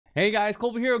Hey guys,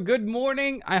 Colby here. Good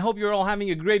morning. I hope you're all having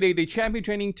a great day. The champion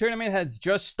training tournament has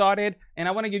just started, and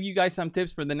I want to give you guys some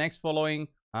tips for the next following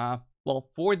 4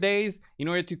 days in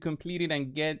order to complete it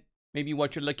and get maybe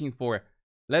what you're looking for.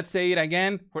 Let's say it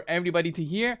again for everybody to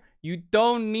hear. You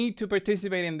don't need to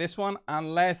participate in this one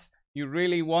unless you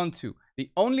really want to.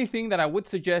 The only thing that I would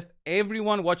suggest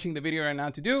everyone watching the video right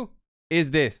now to do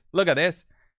is this. Look at this.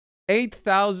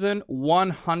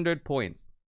 8,100 points.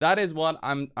 That is what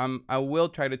I will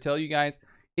try to tell you guys.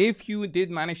 If you did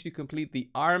manage to complete the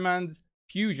Armand's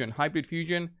Fusion, Hybrid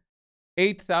Fusion,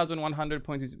 8,100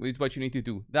 points is what you need to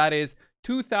do. That is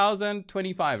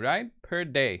 2,025, right? Per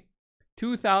day.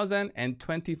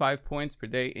 2,025 points per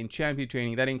day in champion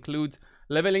training. That includes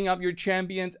leveling up your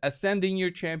champions, ascending your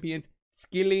champions,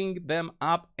 skilling them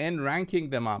up, and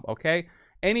ranking them up, okay?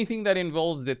 Anything that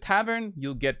involves the tavern,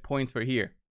 you'll get points for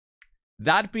here.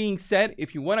 That being said,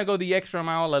 if you want to go the extra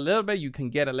mile a little bit, you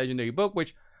can get a legendary book,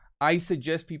 which I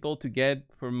suggest people to get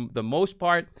for the most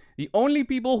part. The only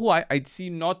people who I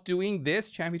see not doing this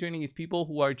champion training is people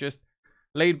who are just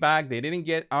laid back. They didn't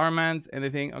get Armands and they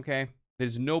think, okay,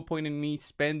 there's no point in me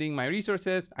spending my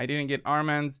resources. I didn't get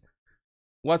Armands.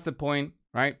 What's the point,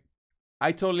 right?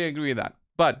 I totally agree with that.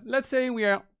 But let's say we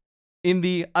are in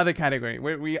the other category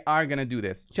where we are going to do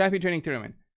this. Champion training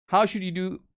tournament. How should you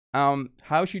do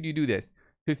this?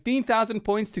 15,000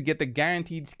 points to get the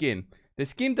guaranteed skin. The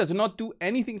skin does not do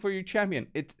anything for your champion.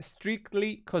 It's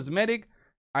strictly cosmetic.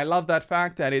 I love that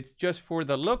fact that it's just for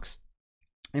the looks.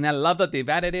 And I love that they've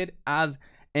added it as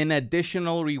an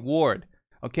additional reward.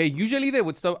 Okay, usually they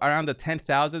would stop around the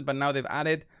 10,000, but now they've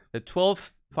added the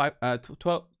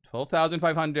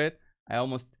 12,500. I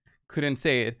almost couldn't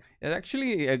say it. It's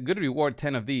actually a good reward,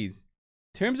 10 of these.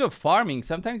 In terms of farming,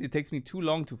 sometimes it takes me too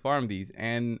long to farm these,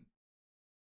 and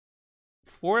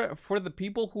for the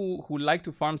people who like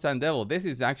to farm Sand Devil, this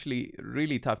is actually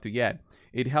really tough to get.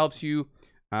 It helps you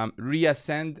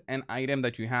reascend an item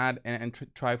that you had and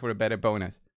try for a better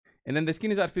bonus. And then the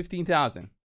skin is at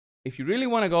 15,000. If you really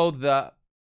want to go the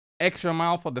extra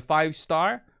mile for the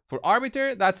 5-star for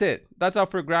Arbiter, that's it. That's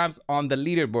up for grabs on the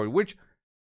leaderboard, which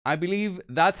I believe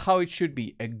that's how it should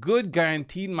be. A good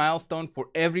guaranteed milestone for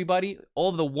everybody.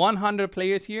 All the 100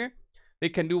 players here, they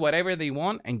can do whatever they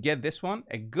want and get this one.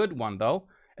 A good one, though.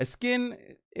 A skin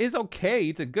is okay.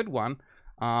 It's a good one.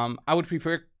 I would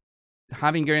prefer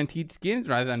having guaranteed skins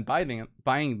rather than buying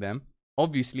them,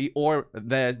 obviously, or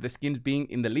the skins being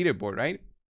in the leaderboard, right?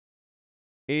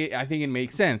 I think it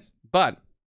makes sense. But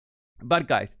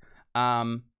guys,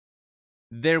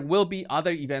 there will be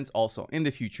other events also in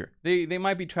the future. They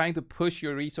might be trying to push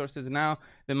your resources now.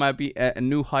 There might be a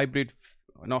new hybrid,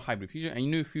 not hybrid fusion, a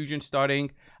new fusion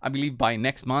starting, I believe, by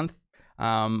next month.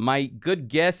 My good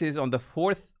guess is on the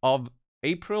 4th of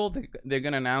April, they're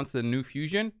going to announce the new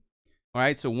fusion. All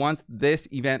right, so once this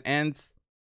event ends,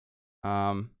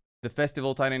 the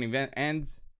Festival Titan event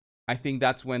ends, I think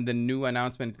that's when the new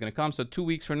announcement is going to come. So 2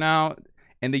 weeks from now,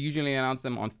 and they usually announce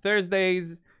them on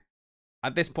Thursdays.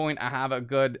 At this point, I have a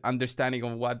good understanding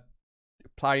of what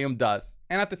Plarium does.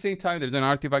 And at the same time, there's an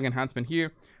artifact enhancement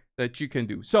here that you can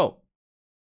do. So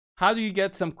how do you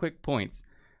get some quick points?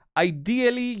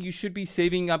 Ideally, you should be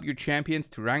saving up your champions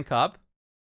to rank up,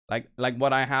 like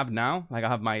what I have now. Like I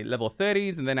have my level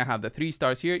 30s, and then I have the 3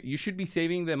 stars here. You should be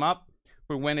saving them up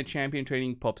for when a champion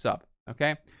training pops up,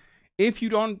 okay? If you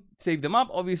don't save them up,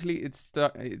 obviously it's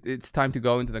time to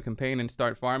go into the campaign and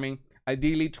start farming.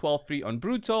 Ideally 12-3 on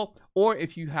Brutal, or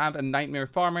if you have a Nightmare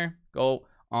farmer, go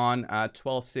on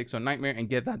 12-6 on Nightmare and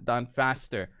get that done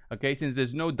faster, okay? Since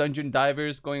there's no dungeon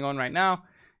divers going on right now,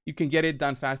 you can get it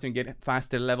done faster and get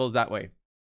faster levels that way.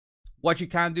 What you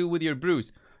can do with your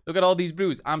brews. Look at all these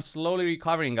brews. I'm slowly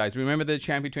recovering, guys. Remember the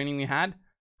champion training we had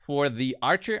for the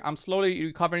archer? I'm slowly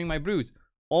recovering my brews.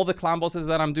 All the clan bosses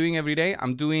that I'm doing every day,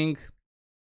 I'm doing...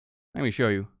 Let me show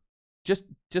you. Just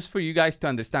for you guys to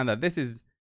understand that this is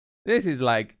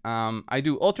like... I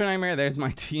do Ultra Nightmare. There's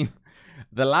my team.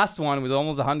 The last one was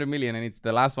almost 100 million, and it's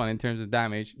the last one in terms of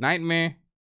damage. Nightmare.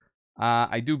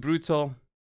 I do Brutal.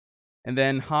 And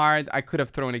then hard, I could have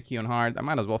thrown a key on hard. I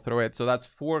might as well throw it. So that's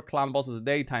 4 clan bosses a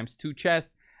day times 2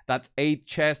 chests. That's 8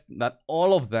 chests that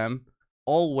all of them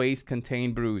always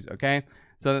contain brews, okay?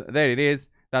 So there it is.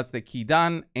 That's the key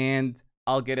done. And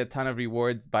I'll get a ton of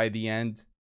rewards by the end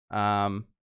of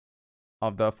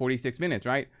the 46 minutes,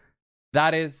 right?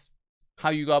 That is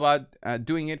how you go about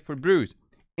doing it for brews.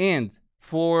 And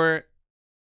for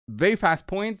very fast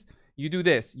points, you do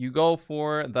this. You go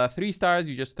for the 3 stars.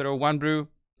 You just throw 1 brew.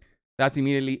 That's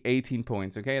immediately 18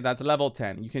 points, okay? That's level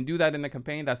 10. You can do that in the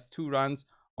campaign. That's 2 runs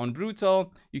on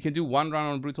Brutal. You can do 1 run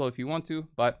on Brutal if you want to,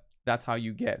 but that's how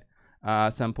you get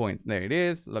some points. There it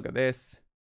is. Look at this.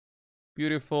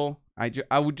 Beautiful.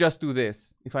 I would just do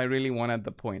this if I really wanted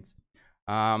the points.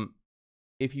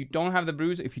 If you don't have the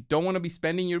brews, if you don't want to be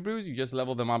spending your brews, you just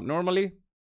level them up normally.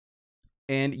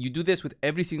 And you do this with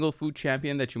every single food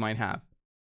champion that you might have.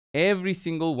 Every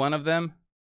single one of them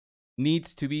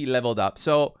needs to be leveled up.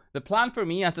 So the plan for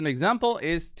me, as an example,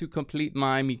 is to complete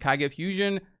my Mikage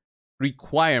fusion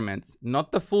requirements,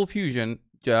 not the full fusion.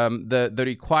 The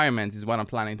requirements is what I'm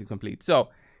planning to complete. So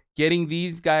getting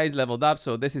these guys leveled up.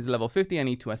 So this is level 50. I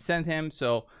need to ascend him.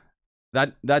 So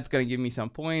that's going to give me some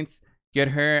points. Get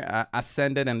her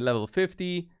ascended and level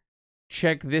 50.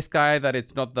 Check this guy that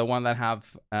it's not the one that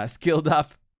have skilled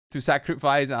up to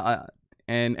sacrifice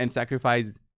and sacrifice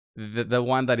the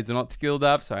one that is not skilled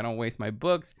up, so I don't waste my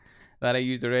books that I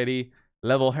used already.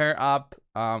 Level her up.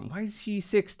 Why is she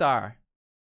 6-star?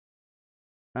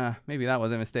 Maybe that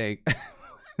was a mistake.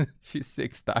 She's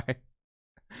 6-star.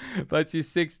 But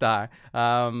she's 6-star.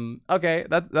 Okay,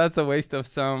 that's a waste of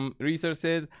some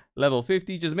resources. Level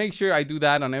 50. Just make sure I do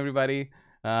that on everybody.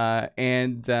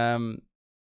 And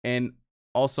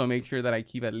also make sure that I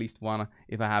keep at least one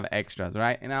if I have extras,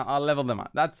 right? And I'll level them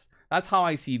up. That's how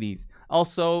I see these.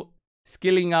 Also,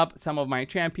 skilling up some of my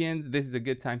champions. This is a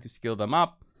good time to skill them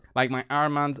up. Like my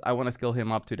Armands, I want to skill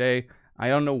him up today. I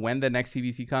don't know when the next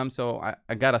CBC comes, so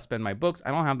I gotta spend my books.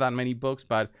 I don't have that many books,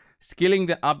 but skilling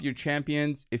up your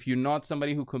champions, if you're not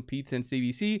somebody who competes in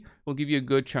CBC, will give you a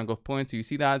good chunk of points. So you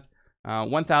see that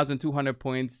 1,200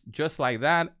 points, just like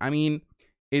that. I mean,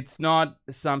 it's not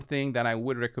something that I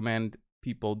would recommend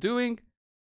people doing,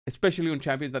 especially on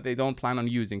champions that they don't plan on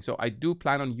using. So I do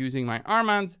plan on using my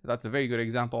Armands. That's a very good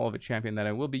example of a champion that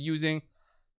I will be using.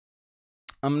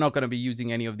 I'm not going to be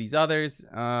using any of these others.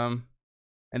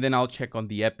 And then I'll check on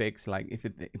the epics. Like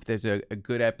if there's a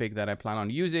good epic that I plan on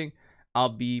using, I'll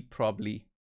be probably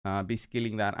be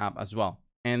skilling that up as well.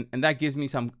 And that gives me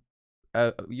some,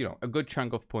 you know, a good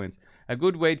chunk of points. A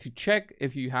good way to check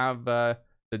if you have the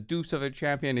dupes of a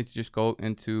champion is just go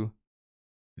into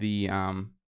the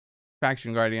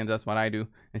faction guardians. That's what I do,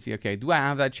 and see, okay, do I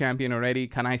have that champion already?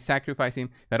 Can I sacrifice him?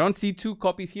 If I don't see 2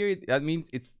 copies here, that means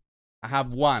I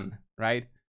have 1, right?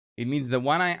 It means the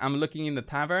one I'm looking in the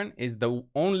tavern is the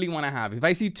only one I have. If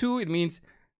I see 2, it means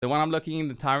the one I'm looking in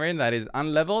the tavern that is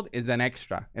unleveled is an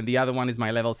extra, and the other one is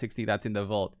my level 60 that's in the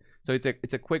vault. So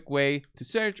it's a quick way to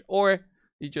search, or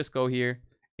you just go here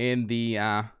in the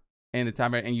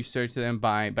tavern and you search them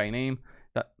by name.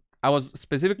 I was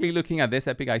specifically looking at this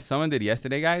epic. I summoned it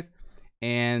yesterday, guys,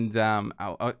 and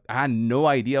I had no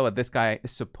idea what this guy is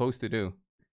supposed to do.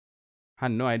 I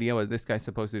had no idea what this guy's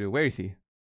supposed to do. Where is he?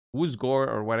 Wuzgor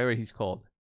or whatever he's called.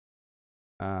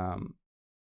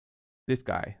 This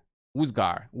guy,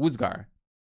 Wuzgar.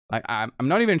 Like I'm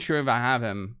not even sure if I have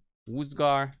him.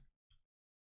 Wuzgar.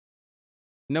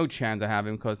 No chance I have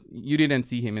him because you didn't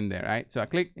see him in there, right? So I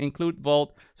click include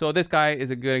vault. So this guy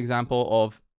is a good example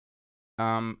of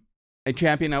a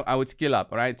champion I would skill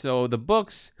up, right? So the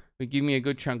books will give me a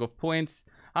good chunk of points.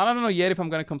 I don't know yet if I'm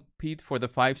going to compete for the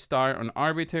 5-star on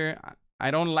Arbiter.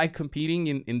 I don't like competing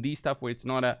in these stuff where it's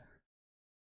not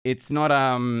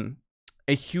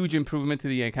a huge improvement to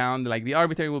the account. Like the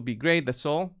Arbiter will be great, the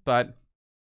soul, but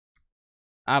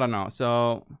I don't know.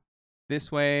 So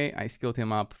this way I skilled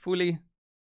him up fully.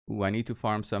 Ooh, I need to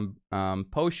farm some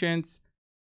potions,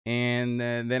 and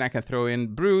then I can throw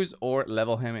in brews or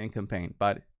level him in campaign,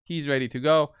 but he's ready to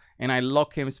go. And I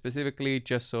lock him specifically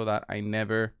just so that I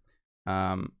never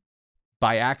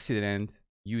by accident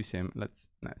use him. Let's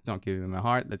not give him a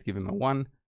heart, let's give him a 1,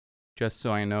 just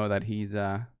so I know that he's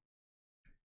at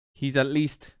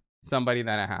least somebody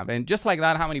that I have. And just like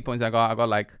that, how many points I got? I got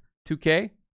like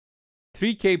 2k,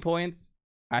 3k points.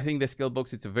 I think the skill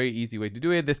books, it's a very easy way to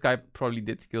do it. This guy probably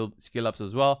did skill ups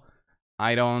as well.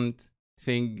 I don't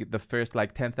think the first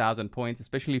like 10,000 points,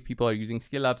 especially if people are using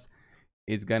skill ups,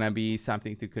 is gonna be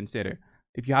something to consider.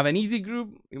 If you have an easy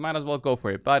group, you might as well go for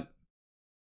it, but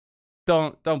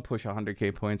don't push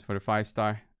 100k points for the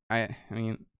 5-star. I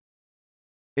mean,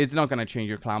 it's not gonna change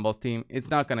your clan boss team. It's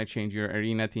not gonna change your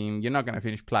arena team. You're not gonna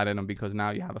finish platinum because now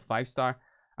you have a 5-star.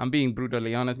 I'm being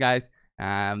brutally honest, guys.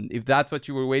 If that's what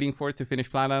you were waiting for to finish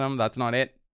platinum, that's not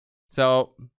it.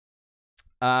 So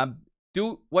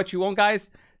do what you want,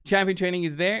 guys. Champion training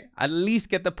is there. At least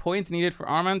get the points needed for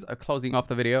Armands. Closing off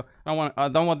the video. I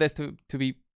don't want this to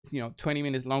be 20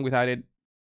 minutes long without it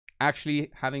actually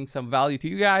having some value to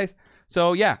you guys.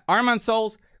 So yeah, Armand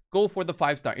souls, go for the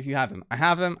 5-star if you have him. I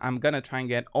have him. I'm gonna try and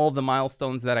get all the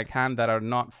milestones that I can that are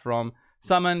not from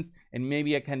summons, and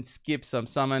maybe I can skip some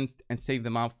summons and save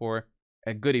them out for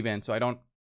a good event, so I don't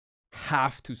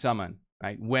have to summon,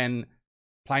 right, when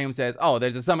Plium says, oh,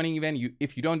 there's a summoning event.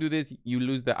 If you don't do this, you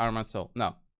lose the Armor Soul.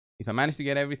 No. If I manage to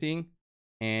get everything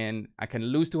and I can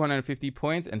lose 250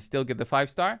 points and still get the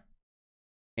 5-star,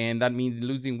 and that means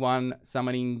losing one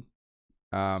summoning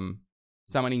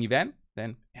event,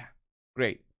 then yeah,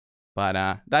 great. But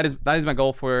that is my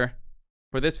goal for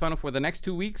this funnel for the next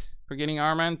 2 weeks for getting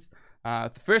armaments.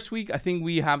 The first week, I think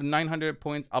we have 900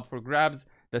 points up for grabs.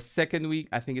 The second week,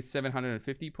 I think it's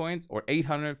 750 points or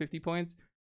 850 points,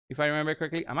 if I remember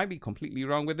correctly. I might be completely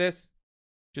wrong with this.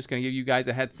 Just gonna give you guys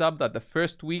a heads up that the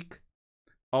first week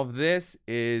of this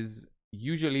is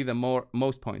usually the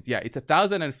most points. Yeah, it's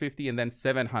 1,050 and then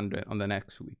 700 on the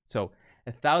next week. So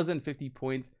 1,050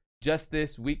 points just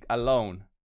this week alone.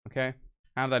 Okay,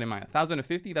 have that in mind.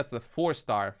 1,050, that's the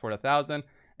 4-star for 1,000,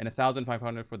 and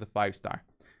 1,500 for the 5-star.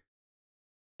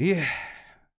 Yeah,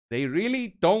 they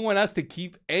really don't want us to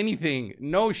keep anything.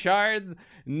 No shards,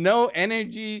 no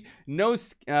energy, no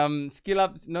skill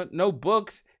ups, no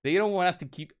books. They don't want us to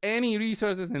keep any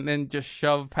resources and then just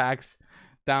shove packs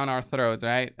down our throats,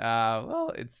 right?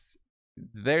 Well, it's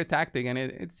their tactic, and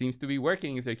it seems to be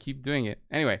working if they keep doing it.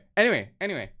 Anyway.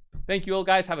 Thank you all,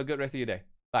 guys. Have a good rest of your day.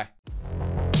 Bye.